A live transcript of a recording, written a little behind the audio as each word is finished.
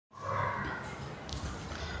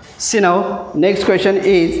See now, next question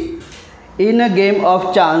is, in a game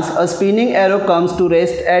of chance, a spinning arrow comes to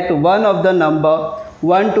rest at one of the number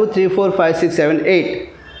 1, 2, 3, 4, 5, 6, 7, 8.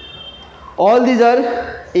 All these are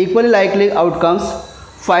equally likely outcomes.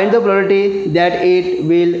 Find the probability that it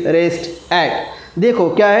will rest at. देखो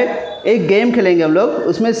क्या है, एक game खेलेंगे हम लोग,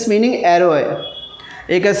 उसमें spinning arrow है,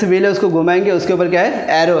 एक ऐसे व्हील है, उसको घुमाएंगे, उसके ऊपर क्या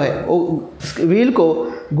है, एरो है। वो व्हील को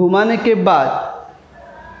घुमाने के बाद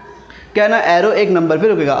क्या ना, एरो एक नंबर पे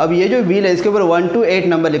रुकेगा। अब ये जो व्हील है इसके ऊपर 1 to 8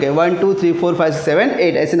 नंबर लिखे, 1 2 3 4 5 6 7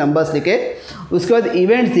 8 ऐसे नंबर्स लिखे। उसके बाद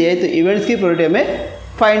इवेंट्स दिए, तो इवेंट्स की प्रोबेबिलिटी हमें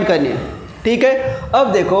फाइंड करनी है, ठीक है।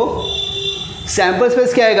 अब देखो सैम्पल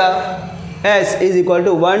स्पेस क्या आएगा, S इज इक्वल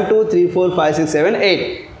टू 1 2 3 4 5 6 7 8।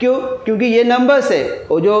 क्यों? क्योंकि ये नंबर्स है,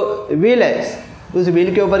 वो जो व्हील है उस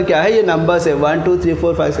व्हील के ऊपर क्या है, ये नंबर्स है 1 2 3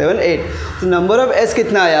 4 5 7 8। तो नंबर ऑफ S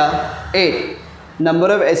कितना आया, 8।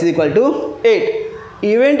 Number of S is equal to 8।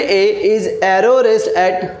 Event A is arrow rest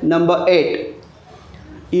at number 8.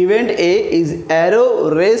 Event A is arrow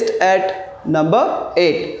rest at number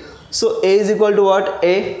 8. So A is equal to what?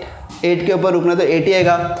 8. 8 के ऊपर रुकना तो 8 ही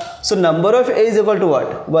आएगा। So number of A is equal to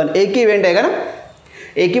what? 1. एक ही event आएगा ना,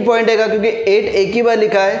 एक ही point आएगा, क्योंकि 8 एक ही बार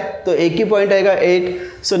लिखा है तो एक ही पॉइंट आएगा 8।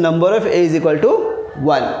 So number of A is equal to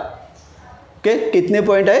 1. Okay, कितने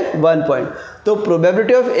पॉइंट आए, 1 पॉइंट। तो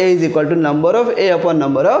probability of A is equal to number of A upon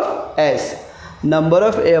number of S. Number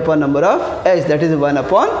of A upon number of S, that is 1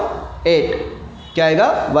 upon 8। क्या आएगा,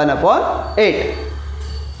 1 upon 8।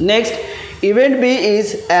 Next, event B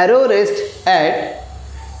is arrow rest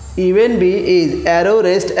at, event B is arrow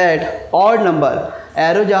rest at odd number.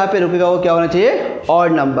 Arrow जहाँ पे रुकेगा वो क्या होना चाहिए,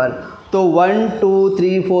 odd number. तो 1 2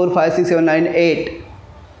 3 4 5 6 7 9 8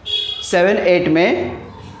 7 8 में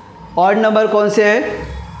ऑड नंबर कौन से है,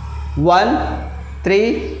 1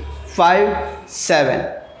 3 5 7,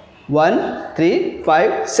 1 3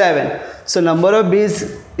 5 7। So number of B is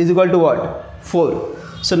equal to what, 4.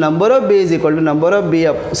 So number of B is equal to number of B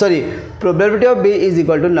probability of B is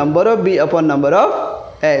equal to number of B upon number of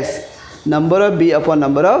S. Number of B upon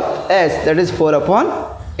number of S, that is 4 upon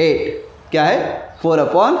 8. क्या है, 4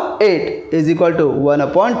 upon 8 is equal to 1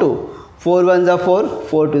 upon 2. 4 1s are 4,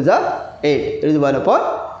 4 2s are 8. It is 1 upon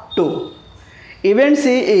 2. Event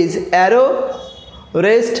C is arrow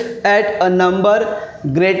rest at a number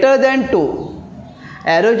greater than 2.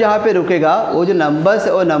 Arrow जहाँ पे रुकेगा वो जो numbers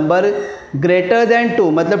है वो number greater than 2,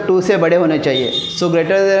 मतलब 2 से बड़े होने चाहिए। सो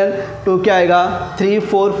ग्रेटर देन 2 क्या आएगा, 3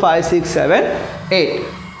 4 5 6 7 8,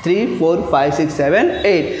 3 4 5 6 7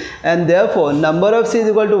 8, and therefore number of C is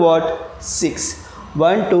equal to what, 6।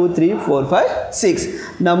 1 2 3 4 5 6,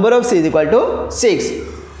 number of C is equal to 6।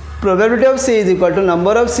 Probability of C is equal to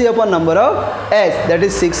number of C upon number of S, that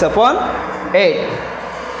is 6 upon 8।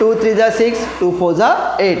 2 3s are 6, 2 4s are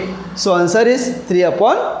 8. So answer is 3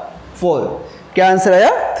 upon 4. क्या answer आया,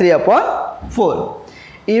 3 upon 4.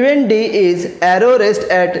 Event D is arrow rest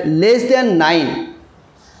at less than 9.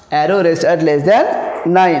 Arrow rest at less than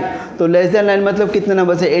 9. तो less than 9 मतलब कितने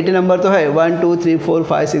number से, 80 number तो है, 1 2 3 4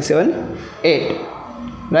 5 6 7 8,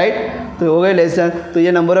 right. तो हो गए लेस देन। तो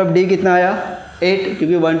ये नंबर ऑफ D कितना आया, 8,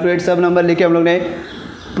 क्योंकि 1 to 8 सब नंबर लिखे हम लोग ने।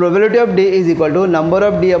 Probability of D is equal to number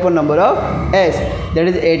of D upon number of S, that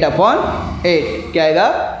is 8 upon 8। क्या आएगा,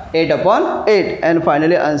 8 upon 8, and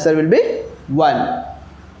finally answer will be 1।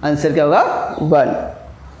 Answer क्या होगा, 1।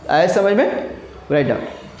 आया समझ में, राइट डाउन।